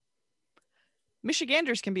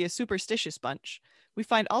Michiganders can be a superstitious bunch. We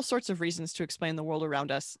find all sorts of reasons to explain the world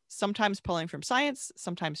around us, sometimes pulling from science,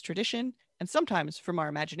 sometimes tradition, and sometimes from our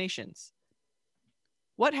imaginations.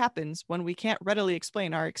 What happens when we can't readily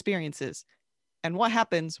explain our experiences? And what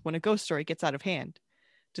happens when a ghost story gets out of hand?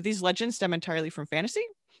 Do these legends stem entirely from fantasy?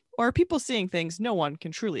 Or are people seeing things no one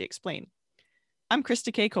can truly explain? I'm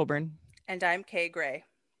Krista K. Coburn. And I'm Kay Gray.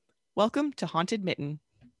 Welcome to Haunted Mitten.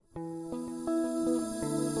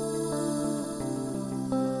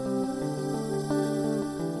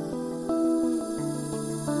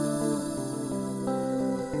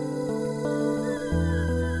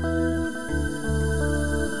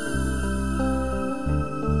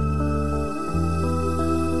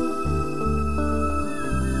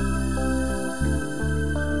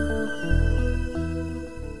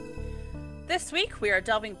 This week, we are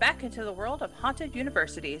delving back into the world of haunted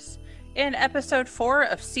universities. In episode 4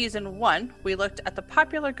 of season 1, we looked at the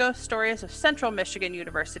popular ghost stories of Central Michigan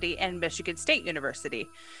University and Michigan State University.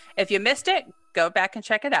 If you missed it, go back and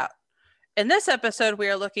check it out. In this episode, we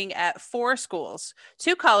are looking at 4 schools,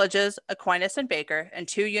 2 colleges, Aquinas and Baker, and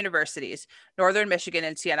 2 universities, Northern Michigan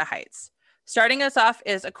and Siena Heights. Starting us off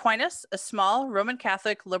is Aquinas, a small Roman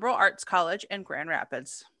Catholic liberal arts college in Grand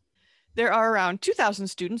Rapids. There are around 2,000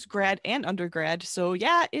 students, grad and undergrad, so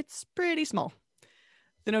yeah, it's pretty small.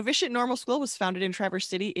 The Novitiate Normal School was founded in Traverse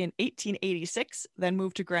City in 1886, then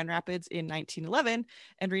moved to Grand Rapids in 1911,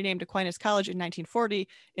 and renamed Aquinas College in 1940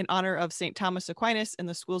 in honor of St. Thomas Aquinas and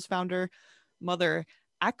the school's founder, Mother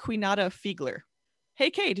Aquinata Fiegler. Hey,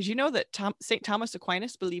 Kay, did you know that St. Thomas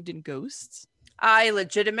Aquinas believed in ghosts? I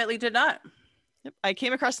legitimately did not. Yep. I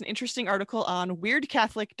came across an interesting article on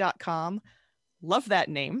weirdcatholic.com. Love that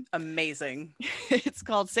name. Amazing. It's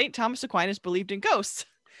called St. Thomas Aquinas Believed in Ghosts.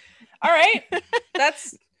 All right.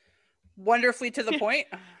 That's wonderfully to the point.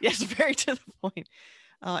 Yes, very to the point.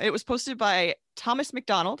 It was posted by Thomas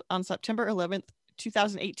McDonald on September 11th,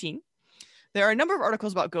 2018. There are a number of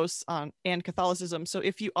articles about ghosts and Catholicism, so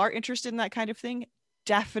if you are interested in that kind of thing,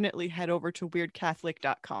 definitely head over to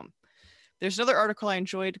weirdcatholic.com. There's another article I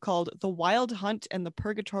enjoyed called The Wild Hunt and the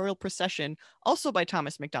Purgatorial Procession, also by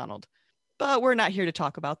Thomas McDonald. But we're not here to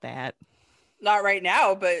talk about that. Not right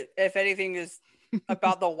now, but if anything is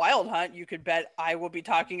about the Wild Hunt, you could bet I will be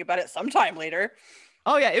talking about it sometime later.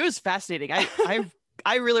 Oh yeah, it was fascinating.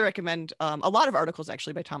 I really recommend a lot of articles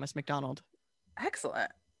actually by Thomas McDonald. Excellent.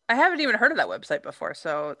 I haven't even heard of that website before,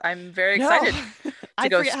 so I'm very excited to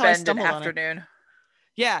go spend an afternoon.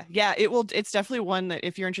 Yeah, it's definitely one that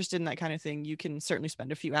if you're interested in that kind of thing, you can certainly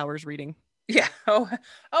spend a few hours reading. Yeah. Oh,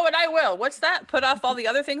 and I will. What's that? Put off all the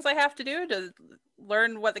other things I have to do to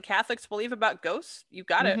learn what the Catholics believe about ghosts? You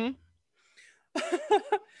got it.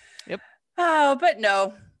 Yep. Oh, but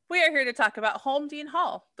no. We are here to talk about Holmdene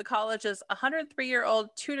Hall, the college's 103-year-old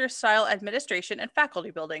Tudor-style administration and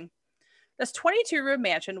faculty building. This 22-room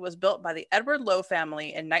mansion was built by the Edward Lowe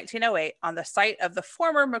family in 1908 on the site of the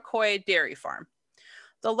former McCoy Dairy Farm.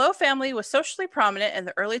 The Lowe family was socially prominent in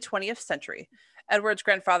the early 20th century. Edward's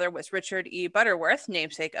grandfather was Richard E. Butterworth,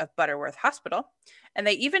 namesake of Butterworth Hospital, and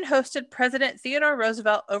they even hosted President Theodore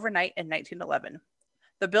Roosevelt overnight in 1911.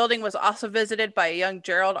 The building was also visited by a young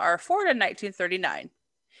Gerald R. Ford in 1939.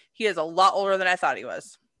 He is a lot older than I thought he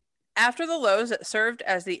was. After the Lowes, it served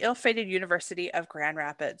as the ill-fated University of Grand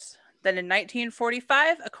Rapids. Then in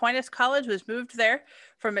 1945, Aquinas College was moved there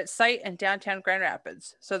from its site in downtown Grand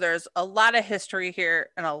Rapids. So there's a lot of history here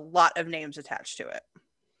and a lot of names attached to it.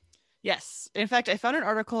 Yes. In fact, I found an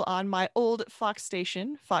article on my old Fox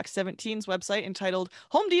station, Fox 17's website, entitled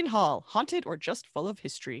Holmdene Hall, Haunted or Just Full of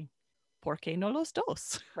History. ¿Por qué no los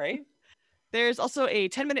dos? Right? There's also a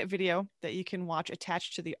 10-minute video that you can watch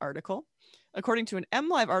attached to the article. According to an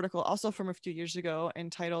MLive article also from a few years ago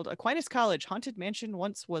entitled Aquinas College, Haunted Mansion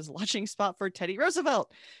Once Was Launching Spot for Teddy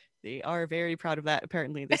Roosevelt. They are very proud of that.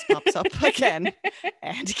 Apparently this pops up again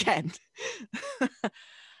and again.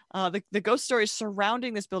 The ghost stories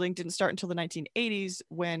surrounding this building didn't start until the 1980s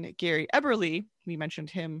when Gary Eberly, we mentioned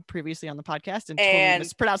him previously on the podcast and totally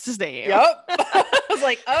mispronounced his name. Yep. I was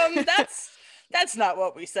like, that's not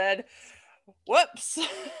what we said. Whoops.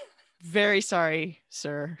 Very sorry,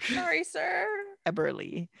 sir. Sorry, sir.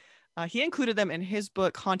 Eberly. He included them in his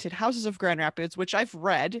book, Haunted Houses of Grand Rapids, which I've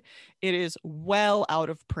read. It is well out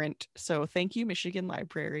of print. So thank you, Michigan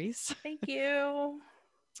Libraries. Thank you.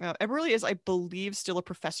 Eberly is, I believe, still a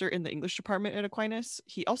professor in the English department at Aquinas.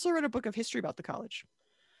 He also wrote a book of history about the college.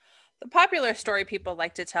 The popular story people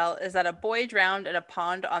like to tell is that a boy drowned in a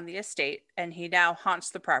pond on the estate, and he now haunts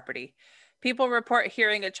the property. People report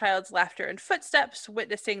hearing a child's laughter and footsteps,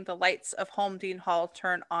 witnessing the lights of Holmdene Hall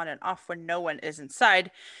turn on and off when no one is inside,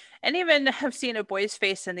 and even have seen a boy's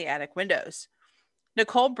face in the attic windows.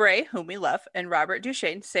 Nicole Bray, whom we love, and Robert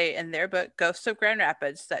Duchesne say in their book Ghosts of Grand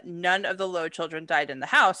Rapids that none of the Lowe children died in the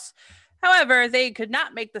house. However, they could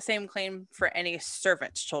not make the same claim for any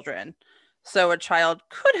servants' children. So a child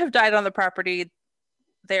could have died on the property.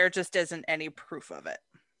 There just isn't any proof of it.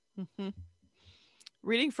 Mm-hmm.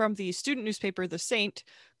 Reading from the student newspaper The Saint,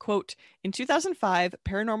 quote, in 2005,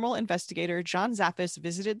 paranormal investigator John Zaffis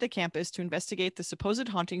visited the campus to investigate the supposed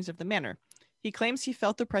hauntings of the manor. He claims he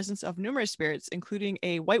felt the presence of numerous spirits, including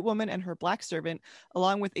a white woman and her black servant,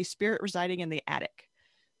 along with a spirit residing in the attic.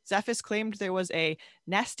 Zaffis claimed there was a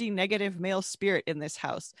nasty negative male spirit in this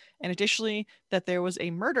house, and additionally that there was a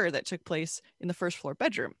murder that took place in the first floor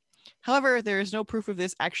bedroom. However, there is no proof of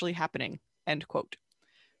this actually happening, end quote.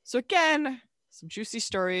 So again, some juicy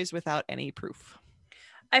stories without any proof.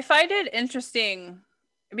 I find it interesting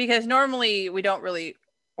because normally we don't really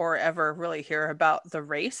or ever really hear about the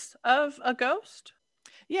race of a ghost.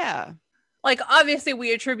 Yeah. Like, obviously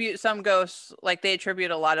we attribute some ghosts, like they attribute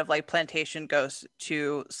a lot of like plantation ghosts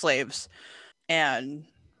to slaves, and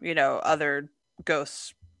other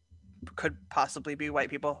ghosts could possibly be white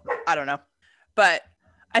people. I don't know. But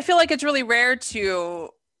I feel like it's really rare to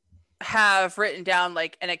have written down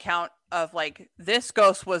like an account of like, this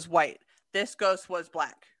ghost was white, this ghost was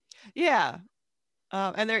black. Yeah.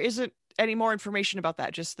 And there isn't any more information about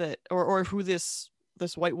that, just that, or who this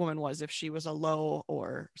white woman was, if she was a Lowe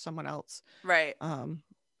or someone else. Right.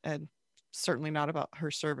 And certainly not about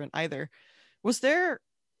her servant either. Was there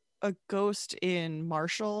a ghost in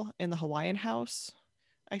Marshall in the Hawaiian house,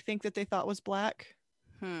 I think, that they thought was black?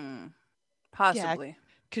 Possibly.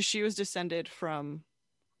 Because she was descended from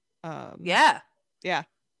yeah.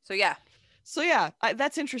 So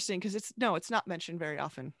that's interesting, because it's not mentioned very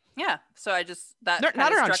often. Yeah. So I just that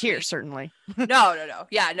not around here, certainly. No.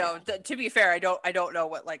 Yeah, no. To be fair, I don't know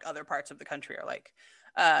what like other parts of the country are like,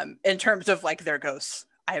 in terms of like their ghosts.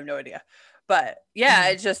 I have no idea. But yeah,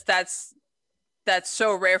 it's just that's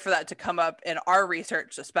so rare for that to come up in our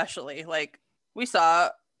research, especially. Like, we saw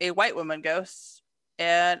a white woman ghost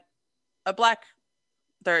and a black.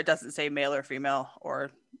 There, it doesn't say male or female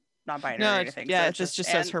or non-binary or anything. Yeah, so it just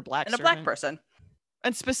says her black and a black person,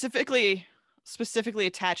 and specifically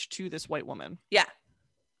attached to this white woman. Yeah.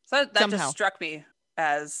 So that just struck me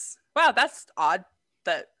as, wow, that's odd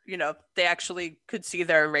that, they actually could see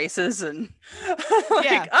their races and like,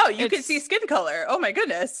 yeah, oh, you can see skin color. Oh my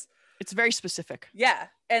goodness. It's very specific. Yeah.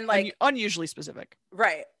 And like unusually specific.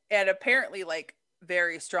 Right. And apparently like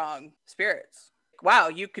very strong spirits. Wow,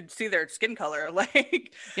 you could see their skin color.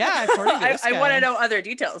 Like, yeah, I want to know other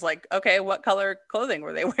details. Like, okay, what color clothing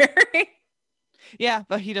were they wearing? Yeah,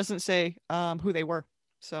 but he doesn't say who they were.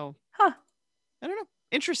 So, I don't know.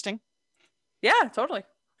 Interesting. Yeah, totally.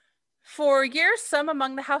 For years, some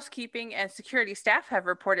among the housekeeping and security staff have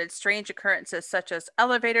reported strange occurrences, such as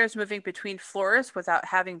elevators moving between floors without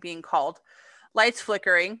having been called, lights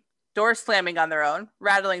flickering, doors slamming on their own,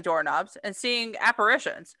 rattling doorknobs, and seeing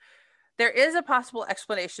apparitions. There is a possible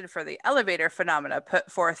explanation for the elevator phenomena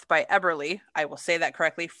put forth by Eberly, I will say that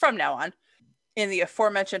correctly from now on, in the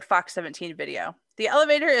aforementioned Fox 17 video. The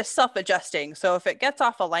elevator is self-adjusting, so if it gets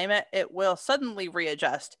off alignment, it will suddenly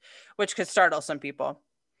readjust, which could startle some people.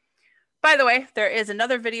 By the way, there is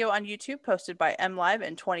another video on YouTube posted by MLive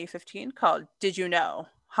in 2015 called Did You Know?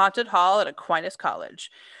 Haunted Hall at Aquinas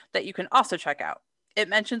College that you can also check out. It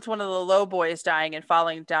mentions one of the Lowe boys dying and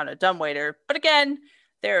falling down a dumbwaiter, but again,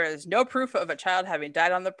 there is no proof of a child having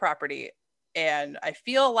died on the property, and I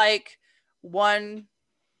feel like one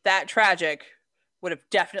that tragic would have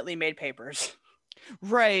definitely made papers.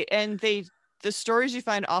 Right, and the stories you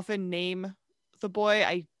find often name the boy.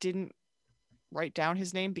 I didn't write down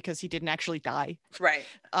his name because he didn't actually die. Right.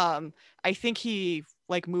 I think he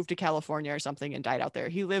like moved to California or something and died out there.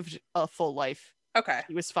 He lived a full life. Okay.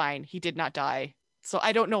 He was fine. He did not die. So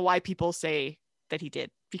I don't know why people say that he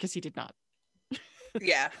did, because he did not.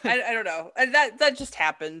 Yeah, I don't know. And that just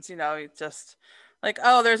happens, it's just like,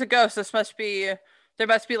 oh, there's a ghost. There must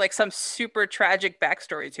be like some super tragic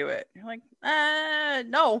backstory to it. You're like,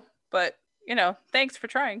 no, but thanks for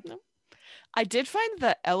trying. No. I did find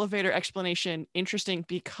the elevator explanation interesting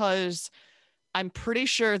because I'm pretty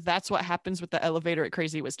sure that's what happens with the elevator at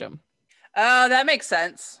Crazy Wisdom. Oh, that makes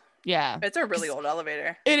sense. Yeah. It's a really old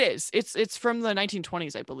elevator. It is. It's from the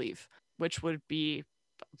 1920s, I believe, which would be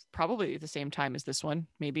probably the same time as this one.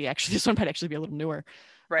 Maybe actually this one might actually be a little newer.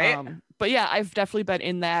 Right. But yeah, I've definitely been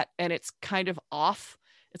in that, and it's kind of off.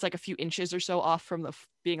 It's like a few inches or so off from the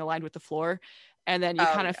being aligned with the floor. And then you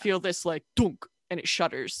kind of feel this like dunk, and it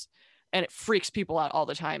shudders, and it freaks people out all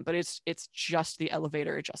the time. But it's just the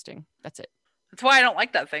elevator adjusting. That's it. That's why I don't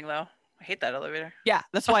like that thing though. I hate that elevator. Yeah,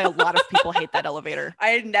 that's why a lot of people hate that elevator.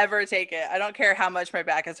 I never take it. I don't care how much my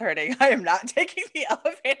back is hurting. I am not taking the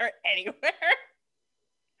elevator anywhere.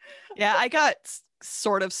 Yeah, I got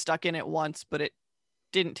sort of stuck in it once, but it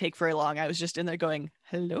didn't take very long. I was just in there going,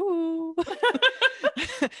 hello.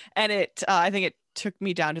 And I think it took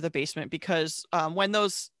me down to the basement because when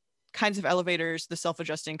those kinds of elevators, the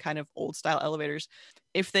self-adjusting kind of old style elevators,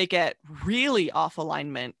 if they get really off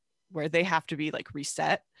alignment where they have to be like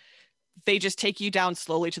reset, they just take you down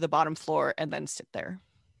slowly to the bottom floor and then sit there.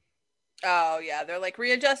 Oh, yeah. They're like,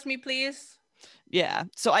 readjust me, please. Yeah.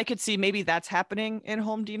 So I could see maybe that's happening in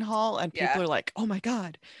Holmdene Hall. And people are like, oh my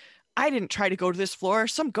God, I didn't try to go to this floor.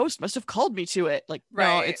 Some ghost must have called me to it. Like,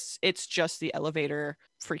 no, it's just the elevator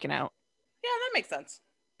freaking out. Yeah, that makes sense.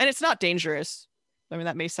 And it's not dangerous. I mean,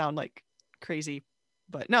 that may sound like crazy,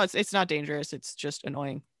 but no, it's not dangerous. It's just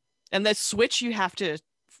annoying. And the switch you have to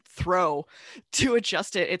throw to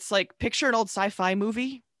adjust it, it's like, picture an old sci-fi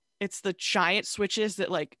movie. It's the giant switches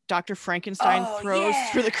that like Dr. Frankenstein throws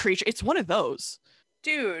for the creature. It's one of those.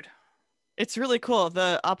 Dude. It's really cool.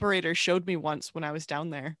 The operator showed me once when I was down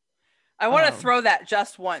there. I want to throw that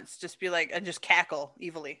just once, just be like, and just cackle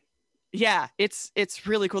evilly. Yeah, it's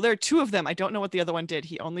really cool. There are two of them. I don't know what the other one did.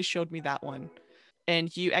 He only showed me that one.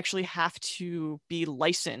 And you actually have to be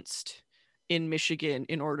licensed in Michigan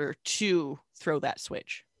in order to throw that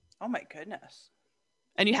switch. Oh my goodness.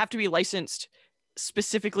 And you have to be licensed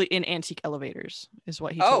specifically in antique elevators is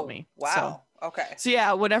what he told me. Wow. So, okay. So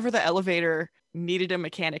yeah, whenever the elevator needed a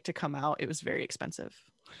mechanic to come out, it was very expensive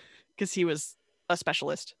because he was a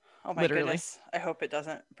specialist. Oh my goodness. I hope it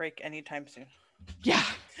doesn't break anytime soon. Yeah.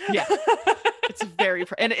 Yeah. It's very,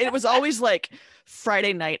 and it was always like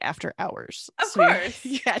Friday night after hours. Of course.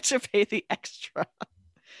 You had to pay the extra.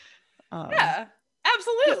 Yeah,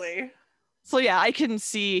 absolutely. So yeah, I can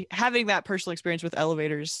see having that personal experience with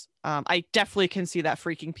elevators. I definitely can see that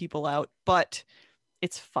freaking people out, but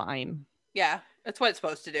it's fine. Yeah, it's what it's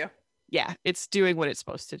supposed to do. Yeah, it's doing what it's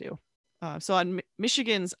supposed to do. So on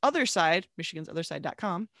Michigan's Other Side,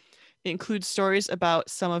 michigansotherside.com, it includes stories about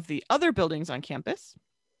some of the other buildings on campus.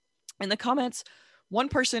 In the comments, one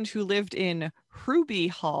person who lived in Hruby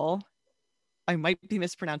Hall, I might be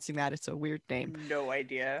mispronouncing that. It's a weird name. No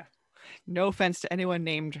idea. No offense to anyone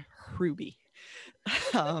named Hruby.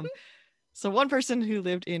 So one person who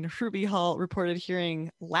lived in Hruby Hall reported hearing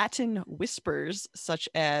Latin whispers such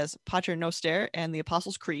as Pater Noster and the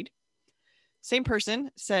Apostles' Creed. Same person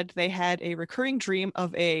said they had a recurring dream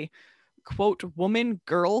of a, quote,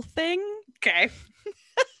 woman-girl thing. Okay.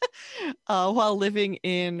 While living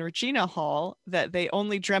in Regina Hall that they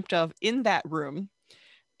only dreamt of in that room,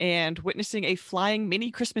 and witnessing a flying mini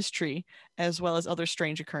Christmas tree, as well as other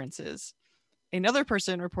strange occurrences. Another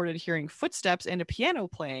person reported hearing footsteps and a piano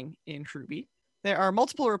playing in Hruby. There are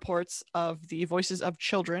multiple reports of the voices of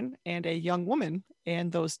children and a young woman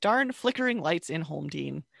and those darn flickering lights in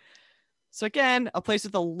Holmdene. So again, a place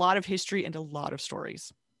with a lot of history and a lot of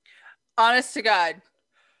stories. Honest to God,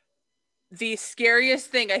 the scariest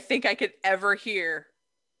thing I think I could ever hear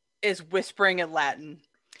is whispering in Latin.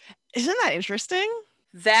 Isn't that interesting?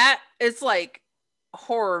 That is like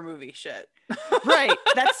horror movie shit. Right.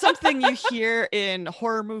 That's something you hear in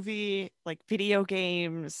horror movie, like video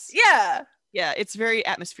games. Yeah. Yeah, it's very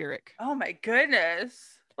atmospheric. Oh my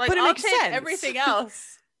goodness. Like, but I'll take everything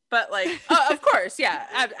else. But like, of course, yeah,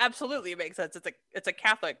 absolutely, it makes sense. It's a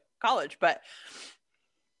Catholic college, but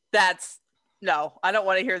no, I don't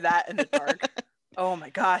want to hear that in the dark. Oh my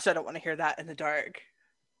gosh, I don't want to hear that in the dark.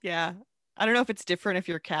 Yeah, I don't know if it's different if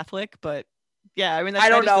you're Catholic, but yeah, I mean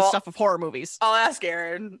that's the stuff of horror movies. I'll ask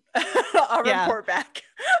Aaron. I'll report back.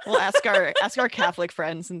 We'll ask our Catholic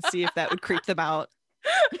friends and see if that would creep them out.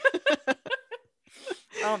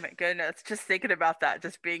 Oh my goodness, just thinking about that,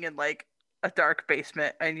 just being in like a dark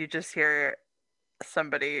basement and you just hear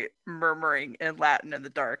somebody murmuring in Latin in the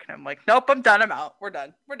dark, and I'm like, nope, I'm done, I'm out, we're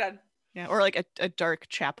done. Yeah, or like a dark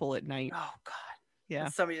chapel at night. Oh god. Yeah.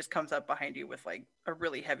 And somebody just comes up behind you with like a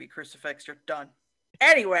really heavy crucifix, you're done.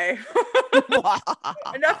 Anyway.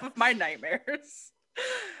 Enough of my nightmares.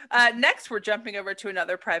 Next, we're jumping over to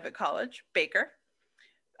another private college, Baker.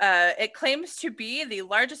 It claims to be the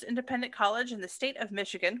largest independent college in the state of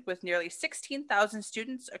Michigan with nearly 16,000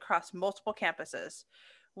 students across multiple campuses.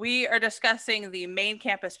 We are discussing the main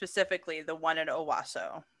campus specifically, the one in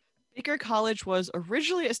Owasso. Baker College was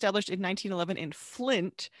originally established in 1911 in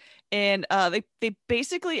Flint, and they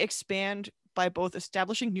basically expand by both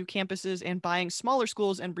establishing new campuses and buying smaller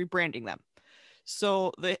schools and rebranding them.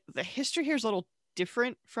 So the history here is a little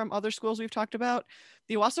different from other schools we've talked about.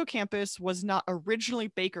 The Owasso campus was not originally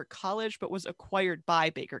Baker College, but was acquired by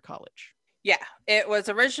Baker College. Yeah, it was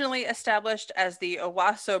originally established as the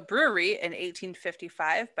Owasso Brewery in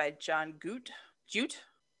 1855 by John Goot.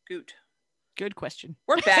 Good question.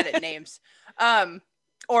 We're bad at names.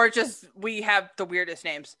 Or just we have the weirdest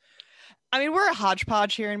names. I mean, we're a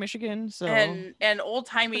hodgepodge here in Michigan, so and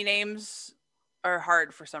old-timey names are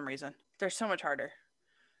hard for some reason. They're so much harder.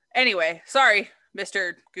 Anyway, sorry,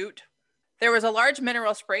 Mr. Goot. There was a large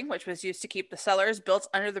mineral spring which was used to keep the cellars built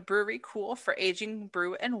under the brewery cool for aging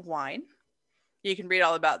brew and wine. You can read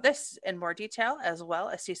all about this in more detail, as well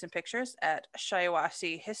as see some pictures at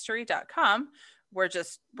Shiawassee.history.com. We're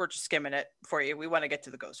just skimming it for you. We want to get to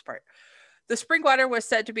the ghost part. The spring water was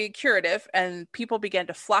said to be curative, and people began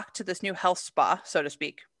to flock to this new health spa, so to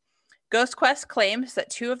speak. Ghost Quest claims that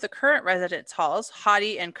two of the current residence halls,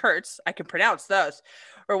 Hottie and Kurtz, I can pronounce those,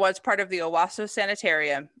 were once part of the Owasso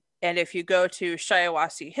Sanitarium. And if you go to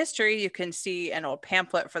Shiawassee History, you can see an old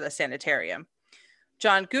pamphlet for the sanitarium.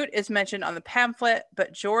 John Goot is mentioned on the pamphlet,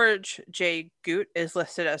 but George J. Goot is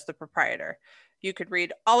listed as the proprietor. You could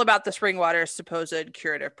read all about the spring water's supposed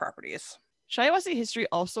curative properties. Shiawassee History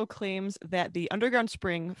also claims that the underground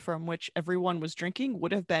spring from which everyone was drinking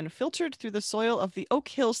would have been filtered through the soil of the Oak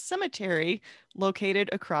Hill Cemetery located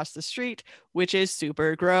across the street, which is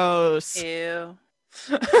super gross. Ew.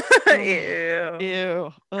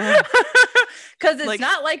 Ew. Because it's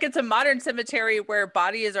not like it's a modern cemetery where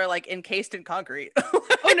bodies are like encased in concrete.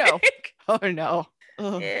 Oh no. Oh no.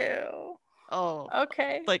 Ugh. Ew. Oh.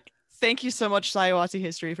 Okay. Like, thank you so much, Shiawassee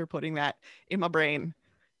History, for putting that in my brain.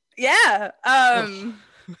 Yeah.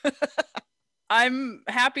 I'm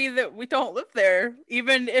happy that we don't live there,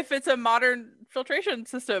 even if it's a modern filtration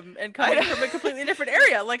system and coming from a completely different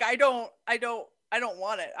area. Like, I don't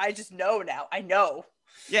want it. I just know now. I know.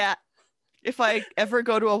 Yeah. If I ever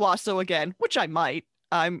go to Owasso again, which I might,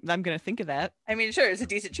 I'm gonna think of that. I mean, sure, there's a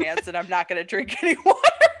decent chance that I'm not gonna drink any water.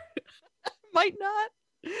 Might not.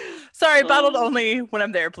 Sorry, bottled only when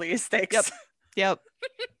I'm there, please. Thanks. Yep.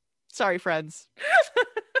 Sorry, friends.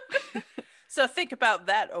 So think about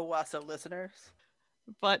that, Owasso listeners.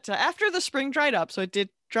 But after the spring dried up, so it did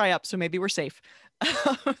dry up, so maybe we're safe,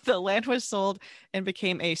 the land was sold and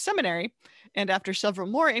became a seminary, and after several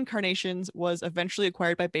more incarnations was eventually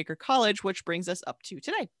acquired by Baker College, which brings us up to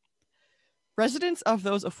today. Residents of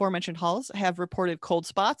those aforementioned halls have reported cold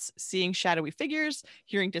spots, seeing shadowy figures,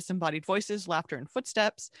 hearing disembodied voices, laughter, and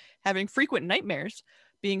footsteps, having frequent nightmares,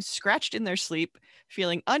 being scratched in their sleep,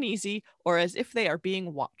 feeling uneasy, or as if they are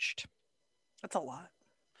being watched. That's a lot.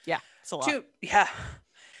 Yeah, it's a lot.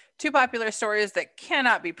 Two popular stories that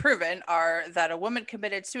cannot be proven are that a woman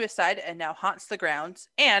committed suicide and now haunts the grounds,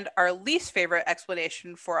 and our least favorite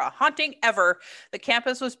explanation for a haunting ever, the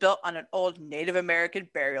campus was built on an old Native American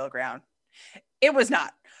burial ground. It was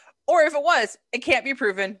not. Or if it was, it can't be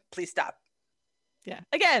proven. Please stop. Yeah.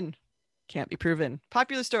 Again, can't be proven.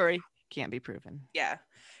 Popular story, can't be proven. Yeah.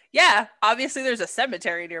 Yeah. Obviously, there's a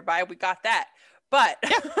cemetery nearby. We got that. But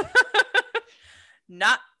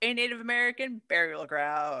not a Native American burial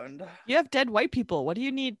ground. You have dead white people. What do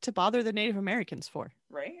you need to bother the Native Americans for?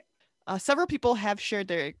 Right. Several people have shared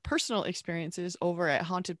their personal experiences over at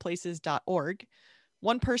hauntedplaces.org.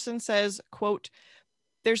 One person says, quote,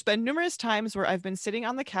 "There's been numerous times where I've been sitting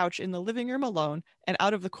on the couch in the living room alone, and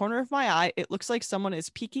out of the corner of my eye, it looks like someone is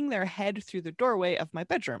peeking their head through the doorway of my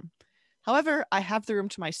bedroom. However, I have the room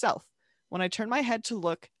to myself. When I turn my head to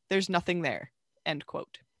look, there's nothing there." End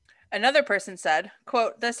quote. Another person said,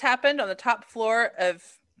 quote, "This happened on the top floor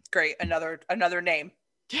of," great, another name.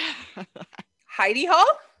 Heidi Hall?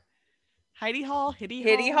 Heidi Hall?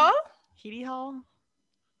 Hitty Hall? Hitty Hall?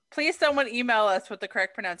 Please someone email us with the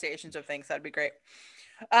correct pronunciations of things. That'd be great.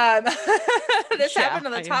 This happened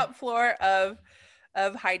on the top floor of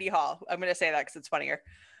Heidi Hall. I'm going to say that because it's funnier.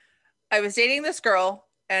 I was dating this girl,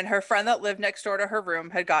 and her friend that lived next door to her room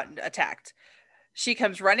had gotten attacked. She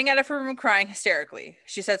comes running out of her room crying hysterically.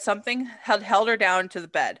 She said something had held her down to the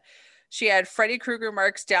bed. She had Freddy Krueger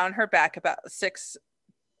marks down her back, about six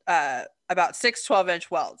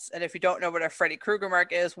 12-inch welts. And if you don't know what a Freddy Krueger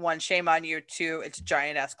mark is, one, shame on you. Two, it's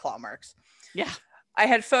giant ass claw marks. Yeah. I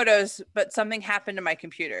had photos, but something happened to my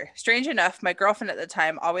computer. Strange enough, my girlfriend at the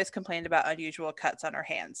time always complained about unusual cuts on her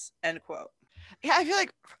hands. End quote. Yeah, I feel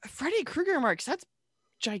like Freddy Krueger marks, that's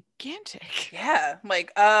gigantic. Yeah.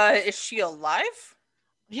 Like, is she alive?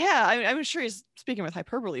 Yeah, I'm sure he's speaking with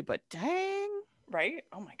hyperbole, but dang. Right?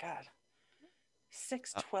 Oh my God.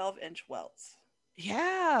 6 12-inch welts.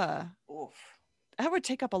 Yeah. Oof. That would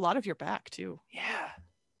take up a lot of your back too. Yeah.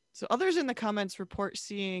 So others in the comments report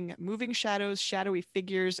seeing moving shadows, shadowy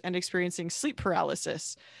figures, and experiencing sleep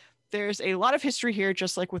paralysis. There's a lot of history here,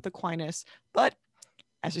 just like with Aquinas, but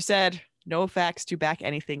as we said, no facts to back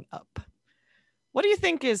anything up. What do you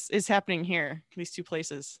think is happening here, these two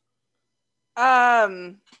places?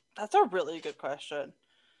 That's a really good question.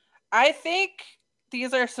 I think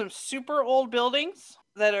these are some super old buildings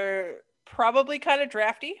that are probably kind of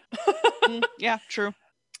drafty. Yeah, true.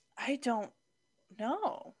 I don't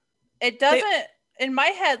know. It doesn't, in my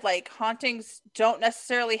head, like hauntings don't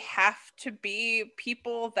necessarily have to be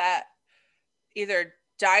people that either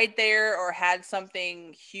died there or had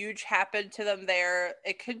something huge happen to them there.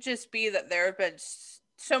 It could just be that there have been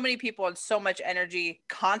so many people and so much energy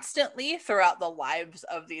constantly throughout the lives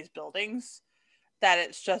of these buildings that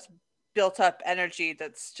it's just built up energy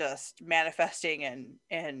that's just manifesting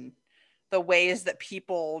in the ways that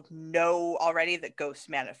people know already that ghosts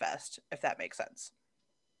manifest, if that makes sense.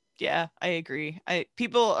 Yeah, I agree.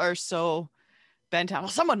 People are so bent out.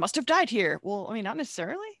 Well, someone must have died here. Well, I mean, not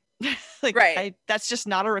necessarily. Like, Right. that's just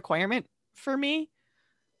not a requirement for me.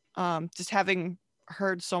 Just having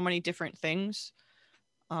heard so many different things.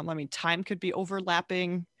 I mean, time could be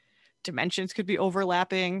overlapping, dimensions could be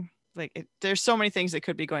overlapping. Like, there's so many things that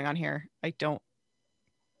could be going on here. I don't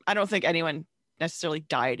think anyone necessarily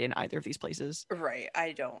died in either of these places. Right.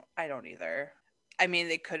 I don't either. I mean,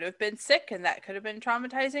 they could have been sick and that could have been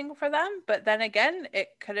traumatizing for them, but then again, it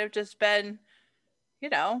could have just been,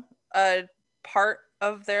 a part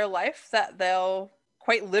of their life that they'll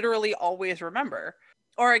quite literally always remember.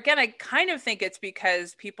 Or again, I kind of think it's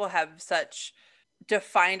because people have such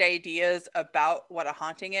defined ideas about what a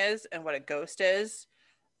haunting is and what a ghost is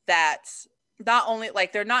that not only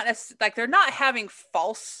like they're not having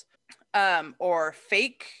false or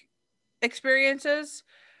fake experiences,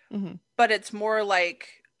 Mm-hmm. but it's more like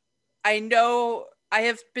I know I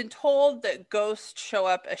have been told that ghosts show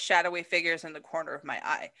up as shadowy figures in the corner of my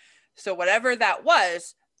eye. So whatever that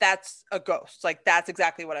was, that's a ghost. Like that's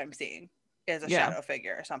exactly what I'm seeing is a Yeah, shadow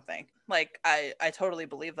figure or something. Like I totally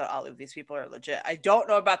believe that all of these people are legit. I don't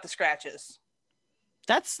know about the scratches.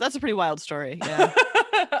 that's a pretty wild story. Yeah.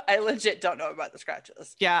 I legit don't know about the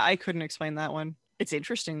scratches. Yeah, I couldn't explain that one. It's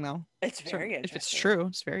interesting though. It's very interesting. If it's true,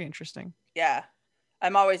 it's very interesting. Yeah.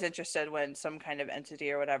 I'm always interested when some kind of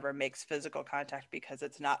entity or whatever makes physical contact because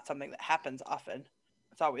it's not something that happens often.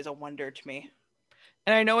 It's always a wonder to me.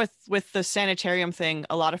 And I know with the sanitarium thing,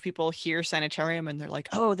 a lot of people hear sanitarium and they're like,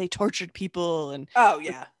 "Oh, they tortured people." And Oh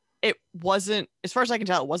yeah. it wasn't, as far as I can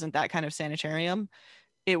tell, it wasn't that kind of sanitarium.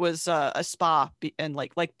 It was a spa and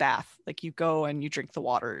like bath. Like you go and you drink the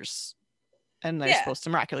waters, and they're supposed to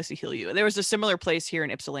miraculously heal you. There was a similar place here in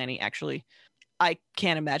Ypsilanti, actually. I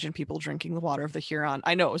can't imagine people drinking the water of the Huron.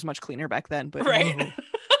 I know it was much cleaner back then, but right.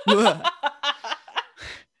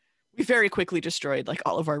 We very quickly destroyed like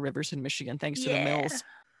all of our rivers in Michigan thanks to the mills.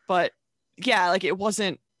 But yeah, like it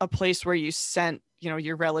wasn't a place where you sent,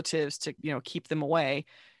 your relatives to, keep them away.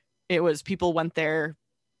 It was people went there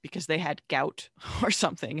because they had gout or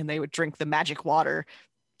something and they would drink the magic water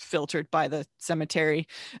filtered by the cemetery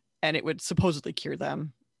and it would supposedly cure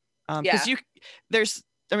them. Because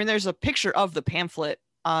there's a picture of the pamphlet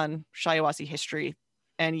on Shiawassee history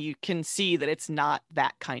and you can see that it's not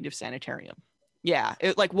that kind of sanitarium. Yeah,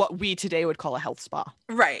 like what we today would call a health spa.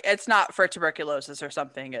 Right. It's not for tuberculosis or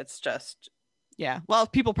something. It's just. Yeah. Well,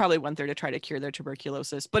 people probably went there to try to cure their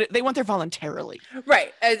tuberculosis, but they went there voluntarily.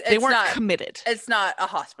 Right. They weren't committed. It's not a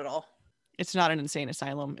hospital. It's not an insane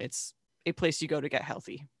asylum. It's a place you go to get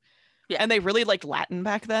healthy. Yeah. And they really liked Latin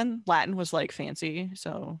back then. Latin was like fancy.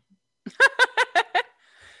 So.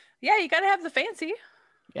 Yeah, you got to have the fancy.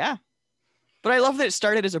 Yeah. But I love that it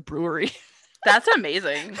started as a brewery. That's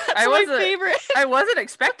amazing. That's my favorite. I wasn't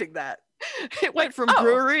expecting that. It went from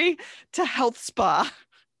brewery to health spa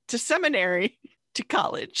to seminary to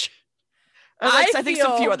college. I think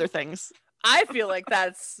some few other things. I feel like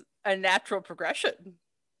that's a natural progression.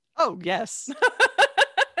 Oh, yes.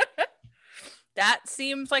 That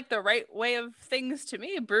seems like the right way of things to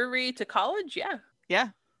me. Brewery to college, yeah. Yeah.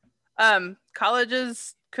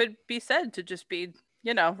 Colleges could be said to just be,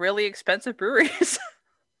 really expensive breweries.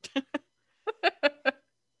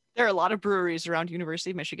 There are a lot of breweries around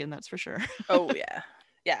University of Michigan, that's for sure. Oh yeah.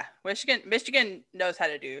 Yeah. Michigan knows how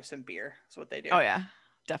to do some beer. That's what they do. Oh yeah,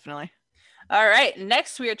 definitely. All right.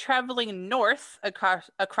 Next, we are traveling north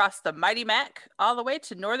across the Mighty Mac all the way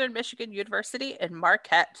to Northern Michigan University in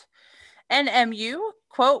Marquette. NMU,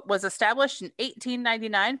 quote, was established in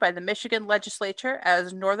 1899 by the Michigan legislature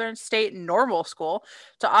as Northern State Normal School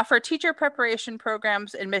to offer teacher preparation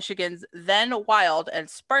programs in Michigan's then wild and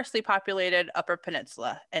sparsely populated Upper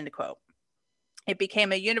Peninsula, end quote. It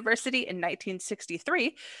became a university in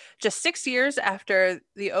 1963, just 6 years after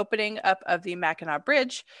the opening up of the Mackinac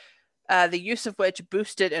Bridge, the use of which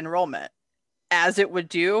boosted enrollment. as it would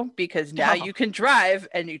do, because now you can drive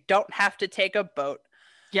and you don't have to take a boat.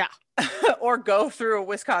 Yeah. Or go through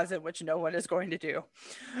Wisconsin, which no one is going to do.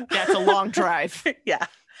 Yeah, it's a long drive. Yeah.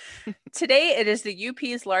 Today, it is the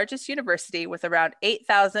UP's largest university with around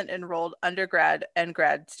 8,000 enrolled undergrad and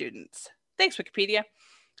grad students. Thanks, Wikipedia.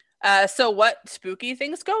 So what spooky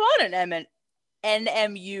things go on in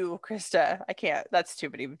NMU, Krista? I can't. That's too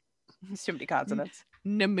many consonants.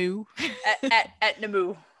 NMU. At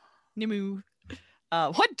NMU. NMU.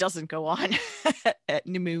 What doesn't go on at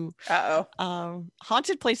NMU?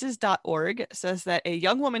 Hauntedplaces.org says that a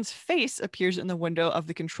young woman's face appears in the window of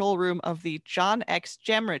the control room of the John X.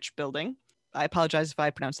 Jamrich building. I apologize if I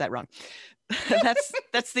pronounced that wrong.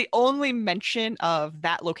 That's the only mention of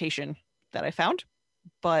that location that I found.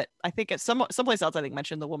 But I think at someplace else, I think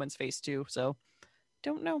mentioned the woman's face too. So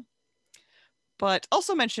don't know. But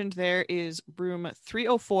also mentioned there is room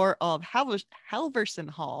 304 of Halverson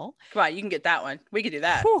Hall. Come on, you can get that one. We can do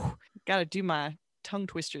that. Gotta do my tongue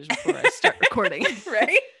twisters before I start recording.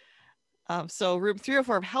 Right? So room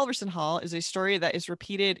 304 of Halverson Hall is a story that is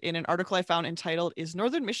repeated in an article I found entitled, "Is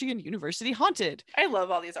Northern Michigan University Haunted?" I love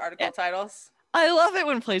all these article titles. I love it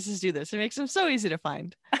when places do this. It makes them so easy to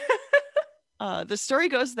find. The story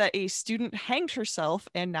goes that a student hanged herself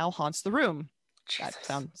and now haunts the room. Jesus.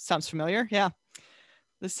 That sounds familiar. Yeah.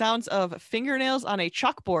 The sounds of fingernails on a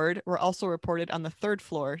chalkboard were also reported on the 3rd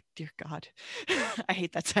floor. Dear God. I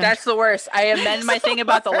hate that sound. That's the worst. I amend my thing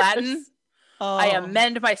about the Latin. Oh. I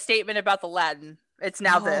amend my statement about the Latin. It's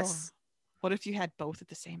now this. What if you had both at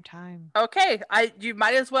the same time? Okay. You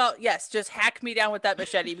might as well, yes, just hack me down with that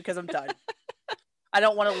machete because I'm done. I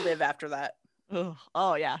don't want to live after that. Ugh.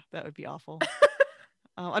 Oh, yeah. That would be awful.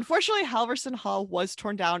 Unfortunately, Halverson Hall was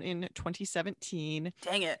torn down in 2017.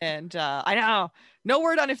 Dang it. And I know. No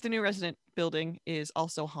word on if the new resident building is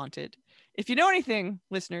also haunted. If you know anything,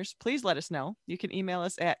 listeners, please let us know. You can email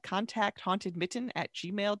us at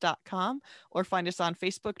contacthauntedmitten@gmail.com or find us on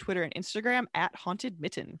Facebook, Twitter, and Instagram at Haunted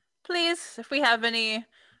Mitten. Please, if we have any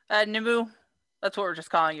NMU, that's what we're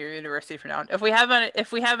just calling your university for now. If we have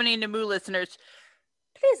any NMU listeners,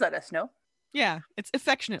 please let us know. Yeah, it's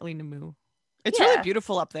affectionately NMU. It's really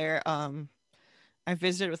beautiful up there. I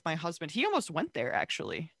visited with my husband. He almost went there,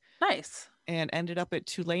 actually. Nice. And ended up at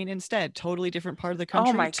Tulane instead. Totally different part of the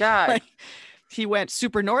country. Oh my God. He went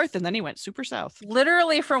super north and then he went super south.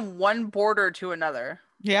 Literally from one border to another.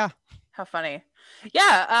 Yeah. How funny.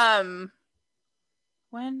 Yeah.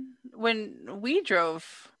 When we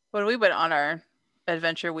went on our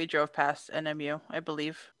adventure, we drove past NMU, I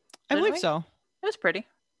believe. I believe so. It was pretty.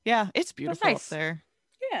 Yeah, it's beautiful up there.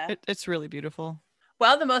 Yeah. It's really beautiful.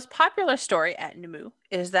 Well, the most popular story at NMU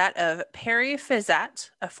is that of Perry Fizat,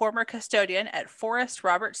 a former custodian at Forrest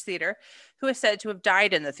Roberts Theater, who is said to have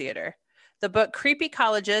died in the theater. The book Creepy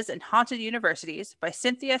Colleges and Haunted Universities by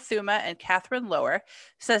Cynthia Thuma and Catherine Lower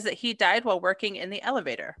says that he died while working in the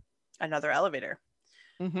elevator. Another elevator.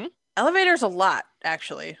 Mm-hmm. Elevators a lot,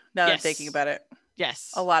 actually, now that I'm thinking about it.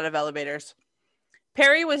 Yes. A lot of elevators.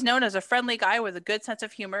 Perry was known as a friendly guy with a good sense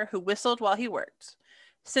of humor who whistled while he worked.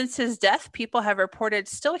 Since his death, people have reported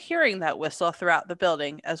still hearing that whistle throughout the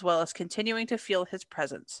building, as well as continuing to feel his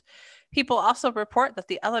presence. People also report that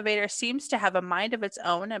the elevator seems to have a mind of its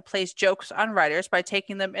own and plays jokes on riders by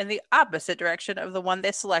taking them in the opposite direction of the one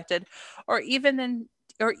they selected, or even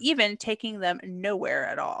taking them nowhere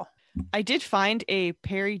at all. I did find a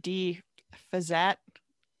Perry D. Fazat.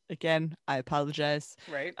 Again, I apologize.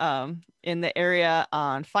 Right. In the area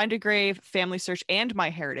on Find a Grave, Family Search, and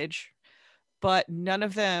MyHeritage, but none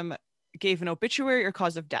of them gave an obituary or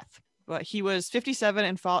cause of death. But he was 57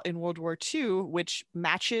 and fought in World War II, which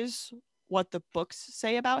matches what the books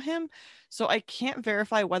say about him. So I can't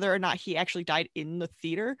verify whether or not he actually died in the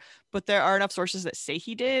theater, but there are enough sources that say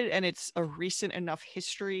he did, and it's a recent enough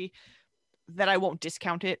history that I won't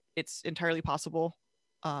discount it. It's entirely possible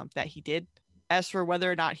that he did. As for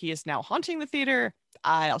whether or not he is now haunting the theater,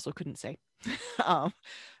 I also couldn't say.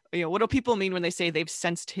 What do people mean when they say they've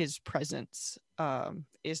sensed his presence?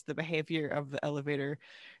 Is the behavior of the elevator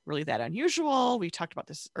really that unusual? We talked about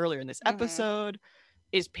this earlier in this episode.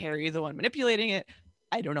 Is Perry the one manipulating it?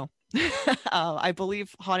 I don't know. I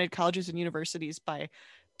believe Haunted Colleges and Universities by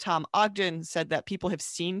Tom Ogden said that people have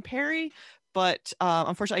seen Perry, but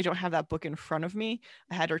unfortunately I don't have that book in front of me.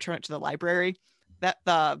 I had to return it to the library. That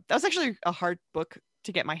was actually a hard book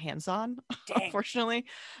to get my hands on, unfortunately.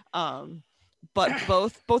 But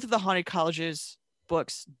both of the Haunted Colleges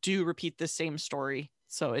books do repeat the same story,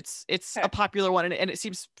 so it's a popular one, and it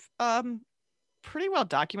seems pretty well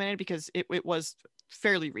documented because it was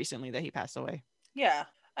fairly recently that he passed away. Yeah.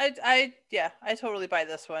 I totally buy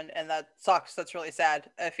this one, and that sucks. That's really sad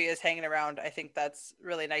if he is hanging around. I think that's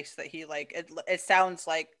really nice that he like it. It sounds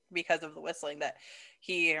like because of the whistling that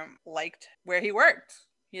he liked where he worked.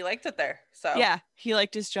 He liked it there. So Yeah, he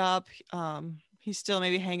liked his job. He's still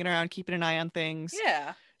maybe hanging around, keeping an eye on things.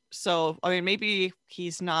 yeah, So, I mean, maybe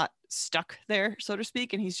he's not stuck there, so to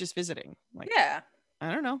speak, and he's just visiting. Like, yeah.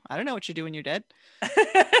 I don't know. I don't know what you do when you're dead.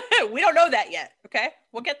 We don't know that yet. Okay,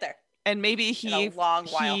 we'll get there And maybe in a long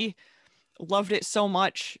while. he loved it so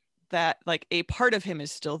much that like a part of him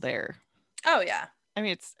is still there. Oh yeah. I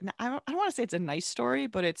mean, I don't want to say it's a nice story,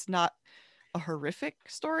 but it's not a horrific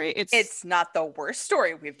story. It's not the worst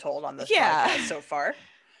story we've told on this podcast so far.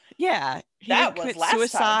 Yeah, he That didn't was commit last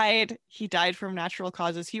suicide. time. He died from natural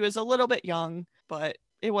causes. He was a little bit young, but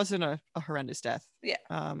it wasn't a horrendous death. Yeah.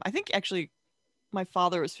 I think actually my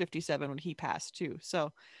father was 57 when he passed too.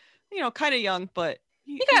 So, kind of young, but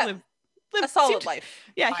he lived a solid life.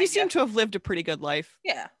 Yeah, he seemed to have lived a pretty good life.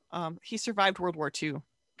 Yeah. He survived World War II.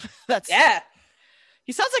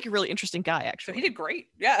 He sounds like a really interesting guy, actually. So he did great.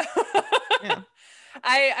 Yeah. Yeah.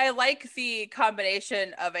 I like the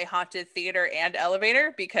combination of a haunted theater and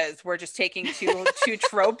elevator because we're just taking two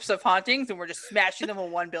tropes of hauntings and we're just smashing them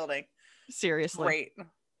in one building. Seriously. Great.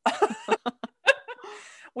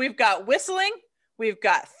 We've got whistling, we've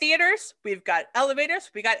got theaters, we've got elevators,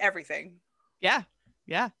 we got everything. Yeah.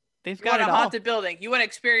 Yeah. They've You got want it a all. haunted building. You want to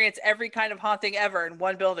experience every kind of haunting ever in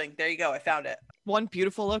one building. There you go. I found it. One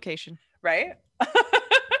beautiful location. Right?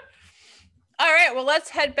 All right, well, let's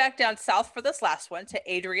head back down south for this last one to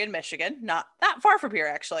Adrian, Michigan. Not that far from here,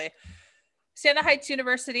 actually. Siena Heights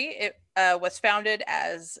University, it was founded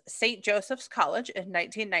as St. Joseph's College in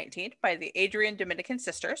 1919 by the Adrian Dominican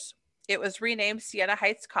Sisters. It was renamed Siena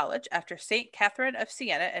Heights College after St. Catherine of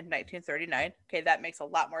Siena in 1939. Okay, that makes a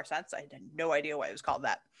lot more sense. I had no idea why it was called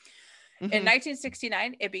that. Mm-hmm. In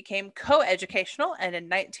 1969, it became co-educational, and in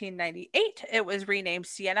 1998, it was renamed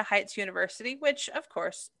Siena Heights University, which, of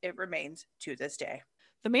course, it remains to this day.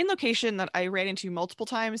 The main location that I ran into multiple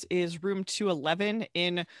times is room 211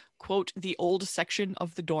 in, quote, the old section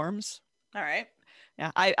of the dorms. All right.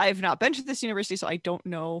 Yeah, I've not been to this university, so I don't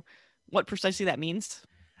know what precisely that means.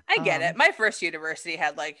 I get it. My first university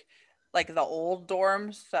had like the old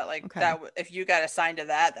dorms that that if you got assigned to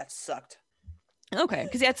that sucked. Okay,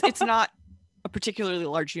 because it's not a particularly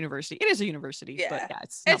large university. It is a university, but yeah,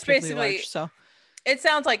 it's not particularly large. So it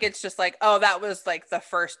sounds like it's just like, oh, that was like the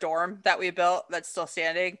first dorm that we built that's still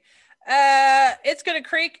standing. It's gonna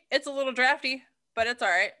creak. It's a little drafty, but it's all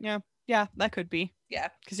right. Yeah, that could be. Yeah,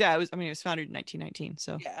 because it was founded in 1919,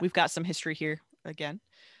 so we've got some history here again.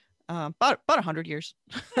 About 100 years.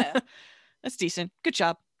 Yeah. That's decent. Good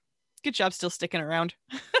job still sticking around.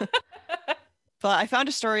 But I found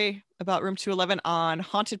a story about room 211 on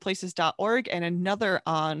hauntedplaces.org and another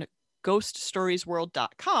on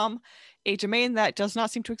ghoststoriesworld.com, a domain that does not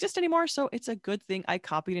seem to exist anymore, so it's a good thing I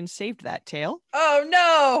copied and saved that tale. Oh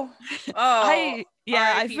no. Oh.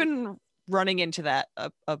 I've been running into that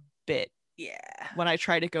a bit. Yeah. When I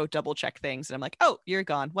try to go double check things and I'm like, oh, you're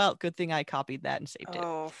gone. Well, good thing I copied that and saved it.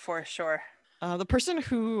 Oh, for sure. The person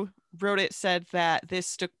who wrote it said that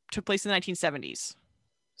this took place in the 1970s.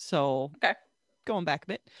 So going back a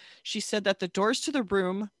bit, she said that the doors to the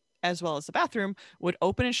room as well as the bathroom would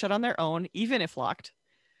open and shut on their own, even if locked.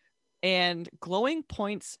 And glowing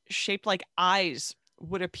points shaped like eyes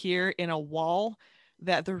would appear in a wall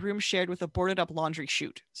that the room shared with a boarded up laundry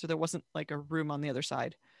chute. So there wasn't like a room on the other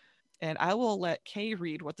side. And I will let Kay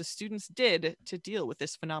read what the students did to deal with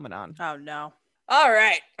this phenomenon. Oh, no. All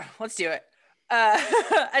right, let's do it.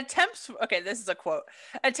 This is a quote.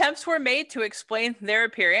 Attempts were made to explain their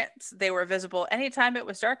appearance. They were visible anytime it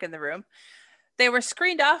was dark in the room. They were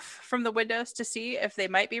screened off from the windows to see if they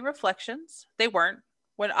might be reflections. They weren't.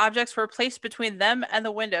 When objects were placed between them and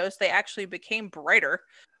the windows, they actually became brighter.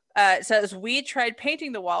 It says, we tried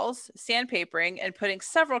painting the walls, sandpapering, and putting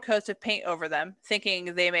several coats of paint over them,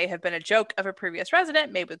 thinking they may have been a joke of a previous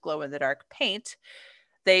resident made with glow-in-the-dark paint.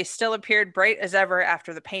 They still appeared bright as ever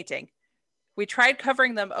after the painting. We tried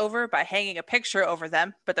covering them over by hanging a picture over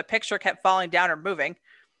them, but the picture kept falling down or moving.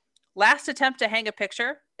 Last attempt to hang a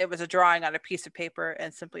picture, it was a drawing on a piece of paper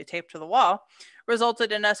and simply taped to the wall,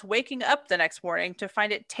 resulted in us waking up the next morning to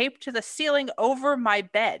find it taped to the ceiling over my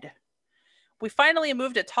bed. We finally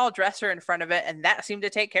moved a tall dresser in front of it, and that seemed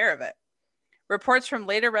to take care of it. Reports from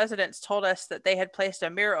later residents told us that they had placed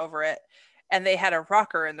a mirror over it, and they had a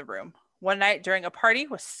rocker in the room. One night during a party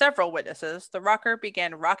with several witnesses, the rocker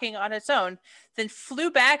began rocking on its own, then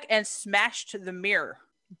flew back and smashed the mirror.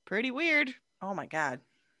 Pretty weird. Oh my God.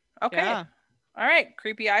 Okay. Yeah. All right.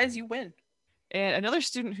 Creepy eyes, you win. And another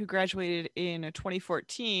student who graduated in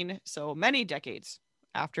 2014, so many decades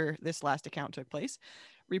after this last account took place,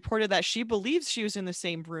 reported that she believes she was in the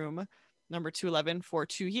same room, number 211, for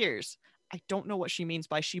 2 years. I don't know what she means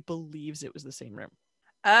by she believes it was the same room.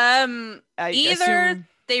 I Either assume...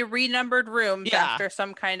 they renumbered rooms after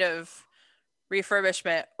some kind of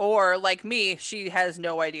refurbishment, or like me, she has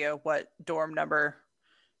no idea what dorm number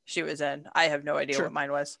she was in. I have no idea what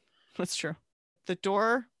mine was. That's true. The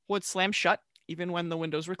door would slam shut even when the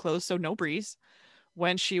windows were closed, so no breeze.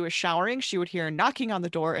 When she was showering, she would hear knocking on the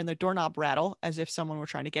door and the doorknob rattle as if someone were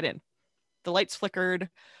trying to get in. The lights flickered.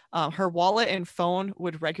 Her wallet and phone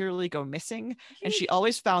would regularly go missing, and she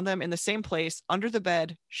always found them in the same place, under the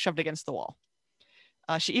bed, shoved against the wall.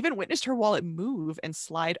 She even witnessed her wallet move and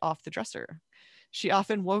slide off the dresser. She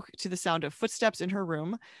often woke to the sound of footsteps in her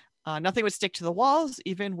room. Nothing would stick to the walls,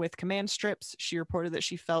 even with command strips. She reported that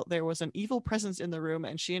she felt there was an evil presence in the room,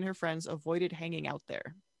 and she and her friends avoided hanging out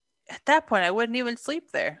there. At that point, I wouldn't even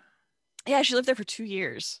sleep there. Yeah, she lived there for 2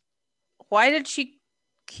 years. Why did she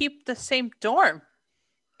keep the same dorm?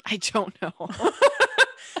 I don't know.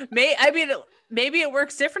 Maybe it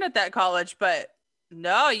works different at that college, but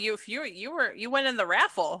no, you went in the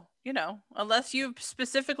raffle, unless you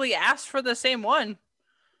specifically asked for the same one.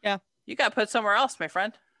 Yeah. You got put somewhere else, my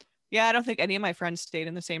friend. Yeah, I don't think any of my friends stayed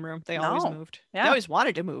in the same room. They always moved. Yeah. They always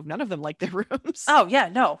wanted to move. None of them liked their rooms. Oh, yeah,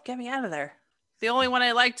 no. Get me out of there. The only one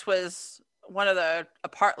I liked was one of the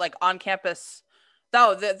on-campus.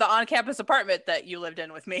 No, the on-campus apartment that you lived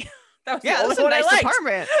in with me. That was the only one nice I liked.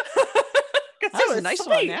 Apartment. That was a nice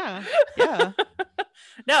one, yeah.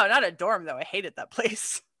 No, not a dorm, though. I hated that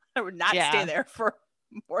place. I would not stay there for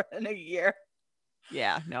more than a year.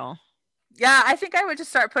 Yeah, no. Yeah, I think I would just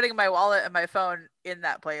start putting my wallet and my phone in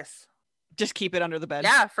that place. Just keep it under the bed.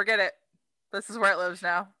 Yeah, forget it. This is where it lives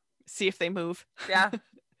now. See if they move. Yeah.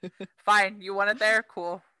 Fine. You want it there?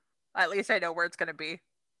 Cool. At least I know where it's going to be.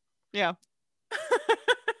 Yeah.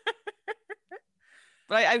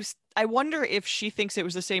 But I wonder if she thinks it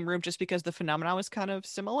was the same room just because the phenomenon was kind of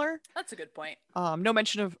similar. That's a good point. No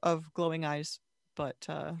mention of glowing eyes, but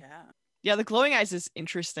yeah, the glowing eyes is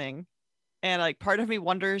interesting. And like part of me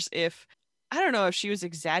wonders if, I don't know, if she was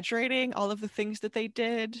exaggerating all of the things that they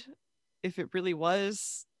did, if it really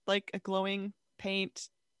was like a glowing paint.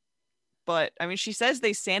 But I mean, she says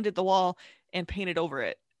they sanded the wall and painted over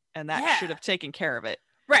it, and that should have taken care of it.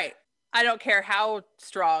 Right. I don't care how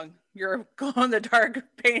strong your glow-in-the-dark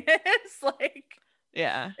paint is. Like,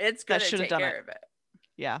 yeah, it's going to take care of it.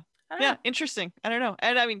 Yeah. Yeah, interesting. I don't know.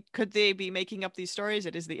 And I mean, could they be making up these stories?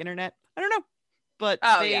 It is the internet. I don't know. But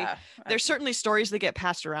there's certainly stories that get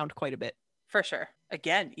passed around quite a bit. For sure.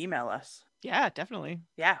 Again, email us. Yeah, definitely.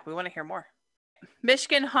 Yeah, we want to hear more.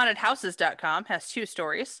 MichiganHauntedHouses.com has 2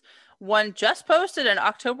 stories. One just posted in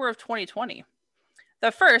October of 2020.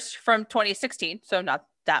 The first, from 2016, so not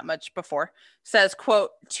that much before, says,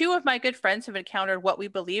 quote, 2 of my good friends have encountered what we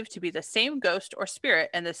believe to be the same ghost or spirit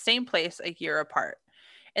in the same place a year apart.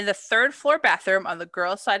 In the 3rd floor bathroom on the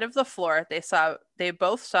girl's side of the floor, they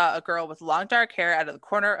both saw a girl with long dark hair out of the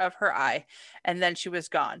corner of her eye, and then she was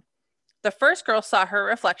gone. The first girl saw her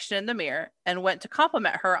reflection in the mirror and went to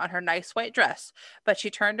compliment her on her nice white dress, but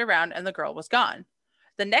she turned around and the girl was gone.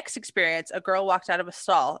 The next experience, a girl walked out of a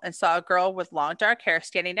stall and saw a girl with long dark hair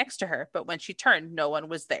standing next to her, but when she turned, no one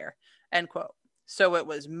was there. End quote. So it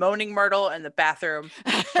was Moaning Myrtle in the bathroom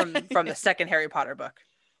from the second Harry Potter book.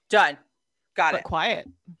 Done. Got it. Quiet,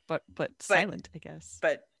 but silent, I guess.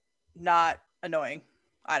 But not annoying.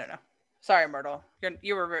 I don't know. Sorry, Myrtle.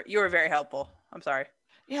 You were very helpful. I'm sorry.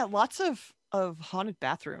 Yeah, lots of haunted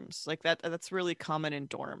bathrooms like that. That's really common in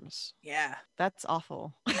dorms. Yeah, that's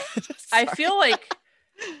awful. I feel like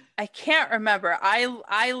I can't remember.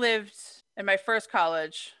 I lived in my first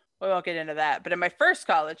college. We won't get into that, but in my first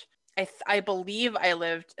college, I believe I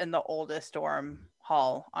lived in the oldest dorm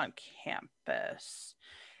hall on campus.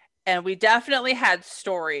 And we definitely had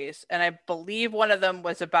stories. And I believe one of them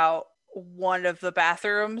was about one of the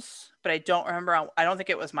bathrooms, but I don't remember. I don't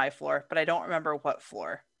think it was my floor, but I don't remember what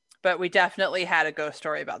floor. But we definitely had a ghost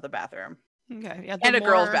story about the bathroom. Okay. Yeah. And a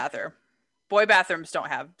girl's bathroom. Boy bathrooms don't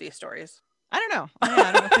have these stories. I don't know.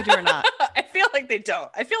 I don't know if they do or not. I feel like they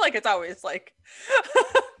don't. I feel like it's always like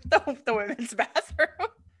the women's bathroom.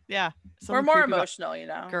 Yeah. We're more emotional,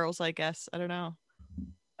 Girls, I guess. I don't know.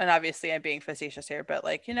 And obviously I'm being facetious here, but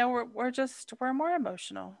like, we're more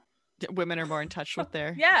emotional. Women are more in touch with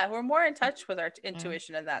their... Yeah, we're more in touch with our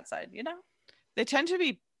intuition in that side, They tend to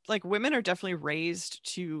be, like, women are definitely raised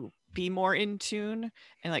to be more in tune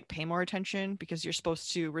and, like, pay more attention because you're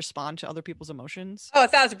supposed to respond to other people's emotions. Oh,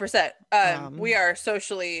 1,000%. We are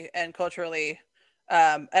socially and culturally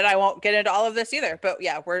And I won't get into all of this either, but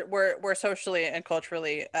yeah, we're socially and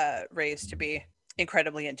culturally raised to be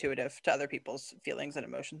incredibly intuitive to other people's feelings and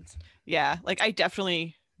emotions. Yeah, like I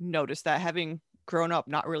definitely noticed that, having grown up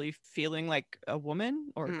not really feeling like a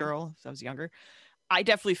woman or a girl as I was younger. I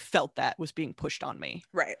definitely felt that was being pushed on me.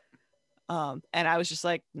 Right. And I was just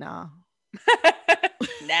like, nah.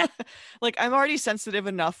 Nah. Like, I'm already sensitive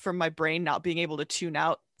enough from my brain not being able to tune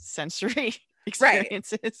out sensory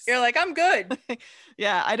experiences. Right. You're like, I'm good.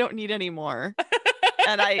 Yeah, I don't need any more.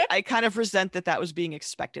 And I kind of resent that was being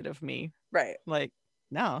expected of me. Right. Like,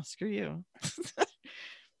 no, screw you.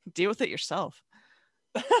 Deal with it yourself.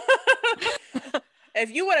 If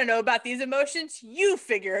you want to know about these emotions, you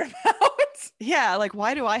figure them out. Yeah, like,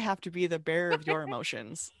 why do I have to be the bearer of your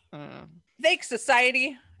emotions? Thanks,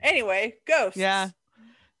 society. Anyway, ghosts. Yeah.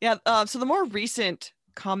 So the more recent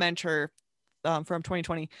commenter from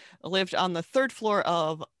 2020 lived on the third floor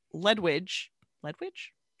of Ledwidge.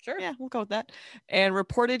 Sure. Yeah, we'll go with that. And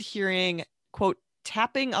reported hearing, quote,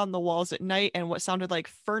 tapping on the walls at night and what sounded like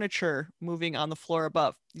furniture moving on the floor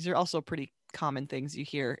above. These are also pretty common things you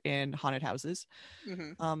hear in haunted houses.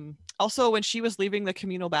 Also, when she was leaving the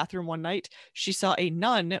communal bathroom one night, she saw a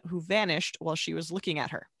nun who vanished while she was looking at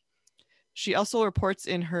her. She also reports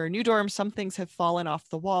in her new dorm some things have fallen off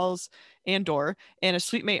the walls and door, and a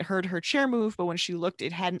suite mate heard her chair move, but when she looked,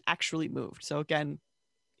 it hadn't actually moved. So again,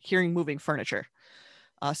 hearing moving furniture.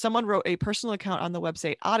 Someone wrote a personal account on the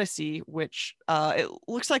website Odyssey, which it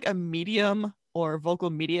looks like a Medium or vocal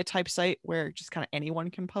media type site where just kind of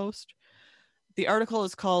anyone can post. The article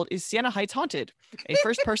is called "Is Siena Heights Haunted? A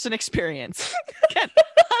First-Person Experience." Again,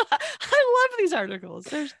 I love these articles.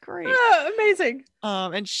 They're great. Oh, amazing.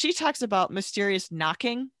 And she talks about mysterious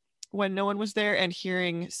knocking when no one was there and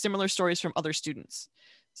hearing similar stories from other students.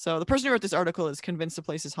 So the person who wrote this article is convinced the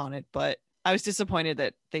place is haunted, but I was disappointed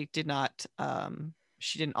that they did not,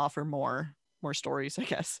 she didn't offer more stories, I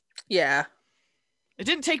guess. Yeah. It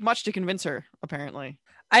didn't take much to convince her, apparently.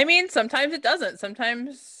 I mean, sometimes it doesn't.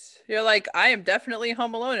 Sometimes you're like, I am definitely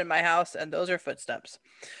home alone in my house, and those are footsteps.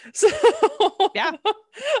 So yeah.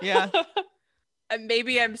 And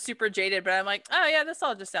maybe I'm super jaded, but I'm like, oh yeah, this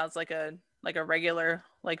all just sounds like a regular,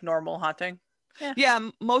 like normal haunting. Yeah,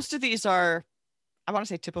 most of these are, I want to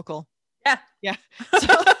say, typical. Yeah. So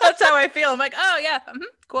that's how I feel. I'm like, oh yeah,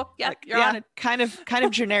 cool. Yeah, like, you're on it. Kind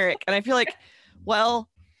of generic. And I feel like, well,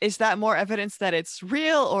 is that more evidence that it's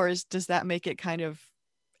real, or does that make it kind of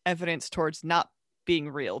evidence towards not being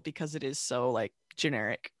real because it is so like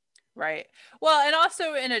generic? Right. Well, and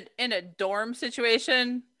also in a dorm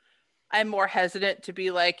situation, I'm more hesitant to be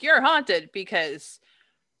like, you're haunted, because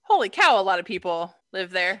holy cow, a lot of people live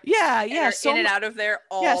there. Yeah. So in and out of there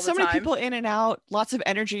all the time. So many people in and out, lots of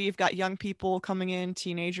energy. You've got young people coming in,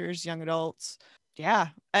 teenagers, young adults. Yeah.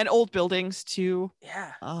 And old buildings too.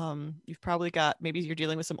 Yeah. You've probably got, maybe you're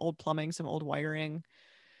dealing with some old plumbing, some old wiring,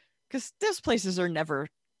 because those places are never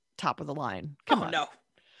top of the line. Come on. No,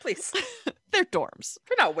 please. They're dorms.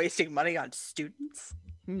 We're not wasting money on students.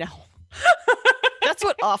 No. That's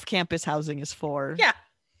what off-campus housing is for. Yeah,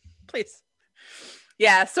 please.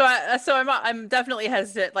 Yeah, so I'm definitely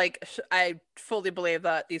hesitant. Like, I fully believe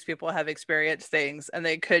that these people have experienced things, and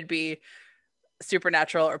they could be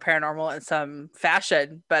supernatural or paranormal in some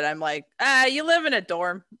fashion. But I'm like, you live in a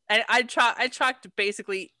dorm, and I chalked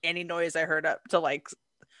basically any noise I heard up to like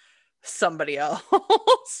somebody else.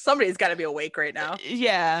 Somebody's got to be awake right now.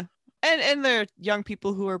 Yeah. And they're young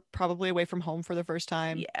people who are probably away from home for the first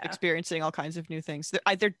time, experiencing all kinds of new things.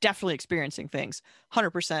 They're definitely experiencing things,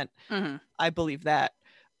 100%. I believe that.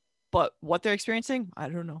 But what they're experiencing, I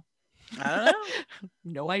don't know.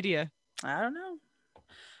 No idea. I don't know.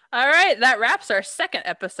 All right, that wraps our second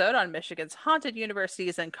episode on Michigan's haunted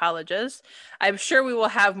universities and colleges. I'm sure we will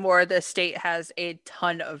have more. The state has a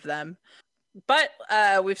ton of them. But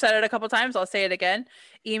we've said it a couple times. I'll say it again.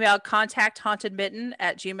 Email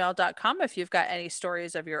contacthauntedmitten@gmail.com if you've got any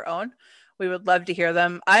stories of your own. We would love to hear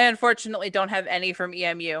them. I unfortunately don't have any from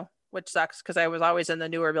EMU, which sucks because I was always in the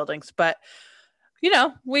newer buildings. But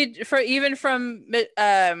even from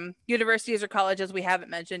universities or colleges we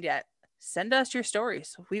haven't mentioned yet, send us your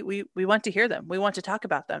stories. We want to hear them. We want to talk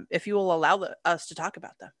about them if you will allow us to talk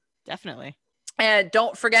about them. Definitely. And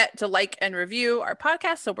don't forget to like and review our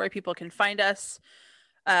podcast so where people can find us.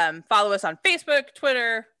 Follow us on Facebook,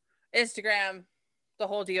 Twitter, Instagram, the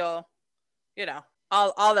whole deal.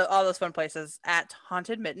 All those fun places at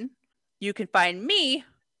Haunted Mitten. You can find me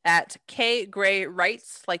at K Gray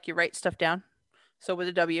Writes, like you write stuff down. So with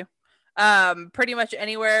a W. Pretty much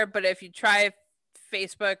anywhere, but if you try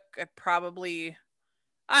Facebook,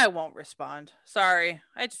 I won't respond. Sorry.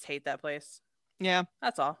 I just hate that place. Yeah.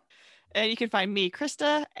 That's all. And you can find me,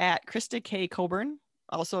 Krista, at Krista K. Coburn.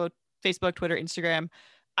 Also Facebook, Twitter, Instagram.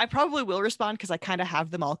 I probably will respond because I kind of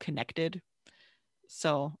have them all connected.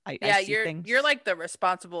 So I see things. You're like the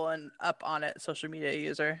responsible and up on it social media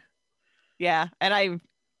user. Yeah, and I'm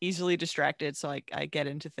easily distracted, so I get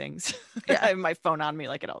into things. Yeah. I have my phone on me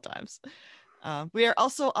like at all times. We are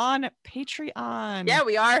also on Patreon. Yeah,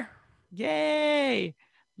 we are. Yay!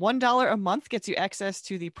 $1 a month gets you access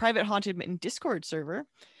to the private Haunted Mitten Discord server,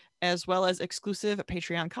 as well as exclusive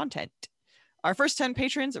Patreon content. Our first 10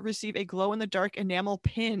 patrons receive a glow-in-the-dark enamel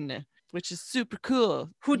pin, which is super cool.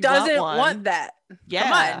 Who doesn't want that? Yeah.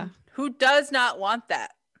 Come on. Who does not want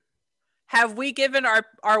that? Have we given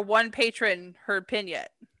our one patron her pin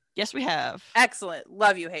yet? Yes, we have. Excellent.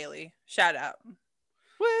 Love you, Haley. Shout out.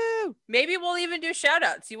 Woo! Maybe we'll even do shout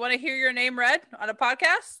outs. You want to hear your name read on a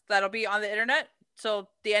podcast that'll be on the internet till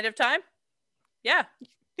the end of time? Yeah.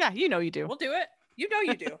 Yeah, you know you do. We'll do it. You know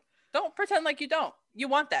you do. Don't pretend like you don't. You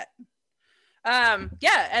want that.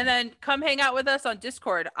 Yeah, and then come hang out with us on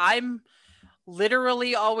Discord. I'm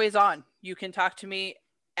literally always on. You can talk to me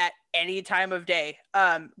at any time of day.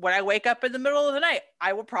 When I wake up in the middle of the night,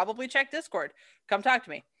 I will probably check Discord. Come talk to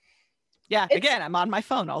me. Yeah, again, I'm on my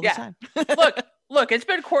phone all the time. Look, it's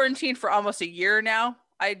been quarantined for almost a year now.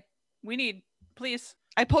 We need, please.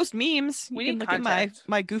 I post memes. We You need can look contact. at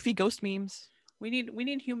my goofy ghost memes. We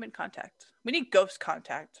need human contact. We need ghost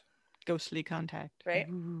contact. Ghostly contact. Right?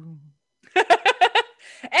 Ooh.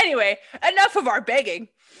 Anyway, enough of our begging.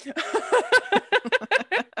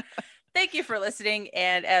 Thank you for listening,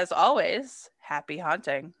 and as always, happy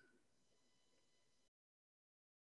haunting.